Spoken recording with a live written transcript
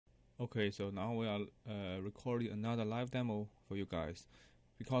Okay, so now we are recording another live demo for you guys,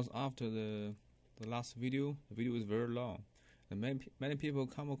 because after the last video, the video is very long, and many people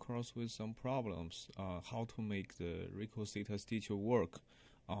come across with some problems how to make the RICOH THETA Stitcher work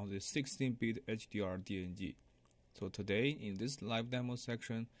on the 16-bit HDR-DNG. So today in this live demo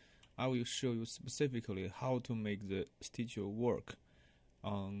section, I will show you specifically how to make the Stitcher work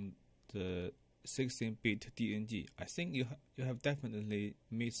on the 16-bit DNG. I think you have definitely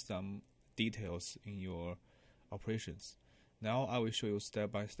missed some details in your operations. Now I will show you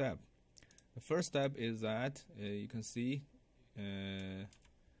step by step. The first step is that you can see I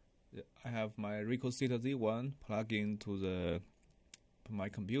have my RICOH THETA Z1 plugin to my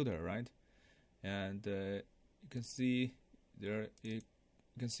computer, right? And you can see there the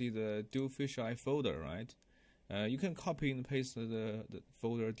DualFisheye folder, right? You can copy and paste the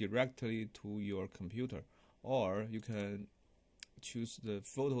folder directly to your computer, or you can choose the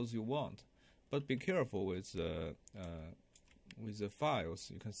photos you want. But be careful with the files.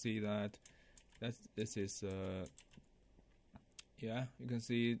 You can see that this is you can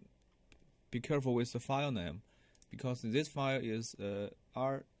see. Be careful with the file name, because this file is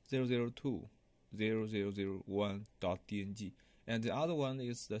R002.0001.dng. And the other one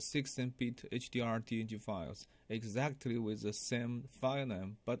is the 16-bit HDR-DNG files, exactly with the same file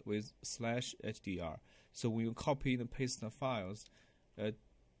name, but with /HDR. So when you copy and paste the files, I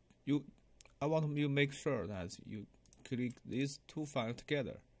want you to make sure that you click these two files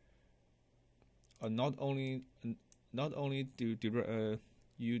together. Not only do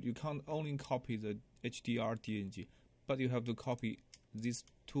you can't only copy the HDR-DNG, but you have to copy these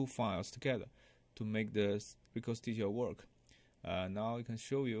two files together to make the RICOH Stitcher work. Now I can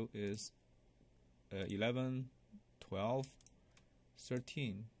show you is 11, 12,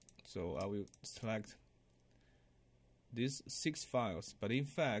 13. So I will select these 6 files, but in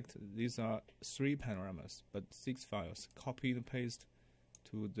fact these are 3 panoramas, but 6 files. Copy and paste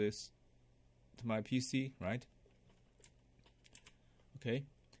to my PC, right? Okay.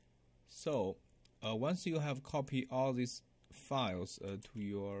 So once you have copied all these files to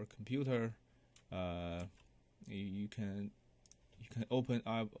your computer, you can open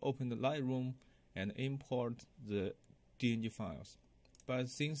the Lightroom and import the DNG files. But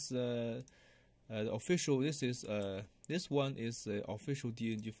since the official, this one is the official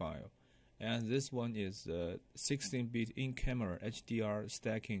DNG file, and this one is 16-bit in-camera HDR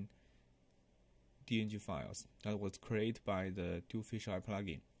stacking DNG files that was created by the DualFisheye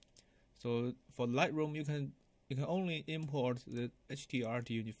plugin. So for Lightroom, you can only import the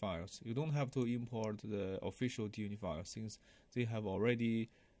HDR-DNG files. You don't have to import the official DNG files, since they have already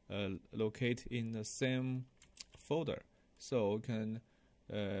located in the same folder. So you can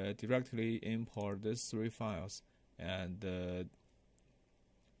directly import these 3 files and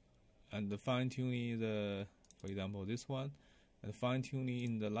fine-tuning for example, this one, and fine-tuning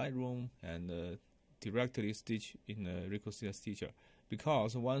in the Lightroom and directly stitch in the RICOH THETA Stitcher.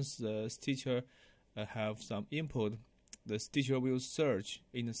 Because once the Stitcher have some input, the Stitcher will search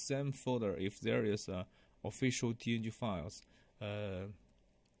in the same folder if there is official DNG files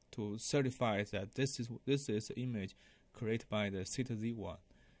to certify that this is the image created by the THETA Z1.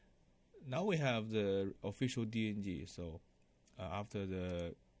 Now we have the official DNG. So after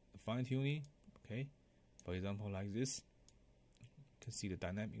the fine-tuning, okay, for example like this, you can see the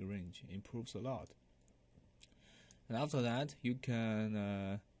dynamic range improves a lot. And after that, you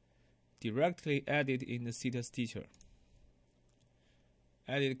can directly edit in the THETA Stitcher.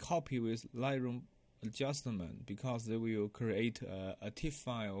 Edit copy with Lightroom adjustment, because they will create a TIFF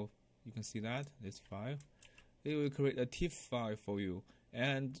file. You can see that, this file. They will create a TIFF file for you,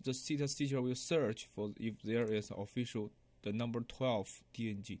 and the THETA Stitcher will search for if there is official the number 12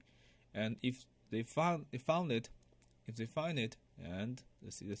 DNG. And if they find it, and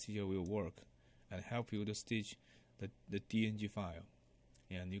the THETA Stitcher will work and help you to stitch the DNG file,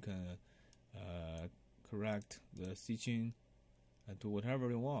 and you can correct the stitching and do whatever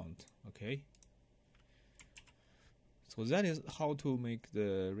you want. Okay. So that is how to make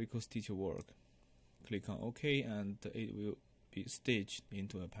the RICOH Stitcher work. Click on OK, and it will be stitched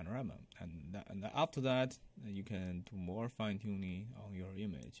into a panorama. And after that, you can do more fine-tuning on your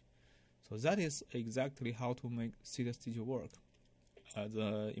image. So that is exactly how to make THETA Stitcher work.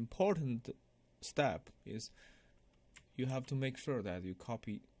 The important step is you have to make sure that you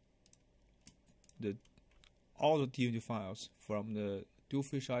copy all the DNG files from the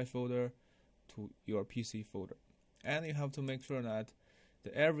DualFisheye folder to your PC folder. And you have to make sure that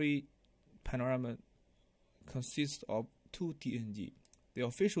every panorama consists of 2 DNG. The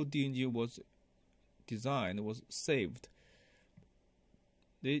official DNG was saved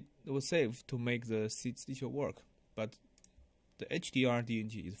they were saved to make the Stitcher work, but the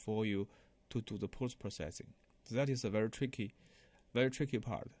HDR-DNG is for you to do the post-processing. So that is a very tricky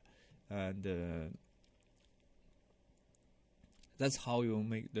part, and that's how you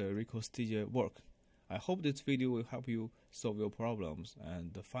make the RICOH Stitcher work. I hope this video will help you solve your problems,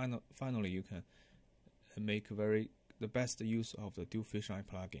 and finally you can make the best use of the DualFisheye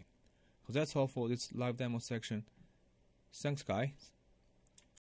plugin. So that's all for this live demo section. Thanks guys.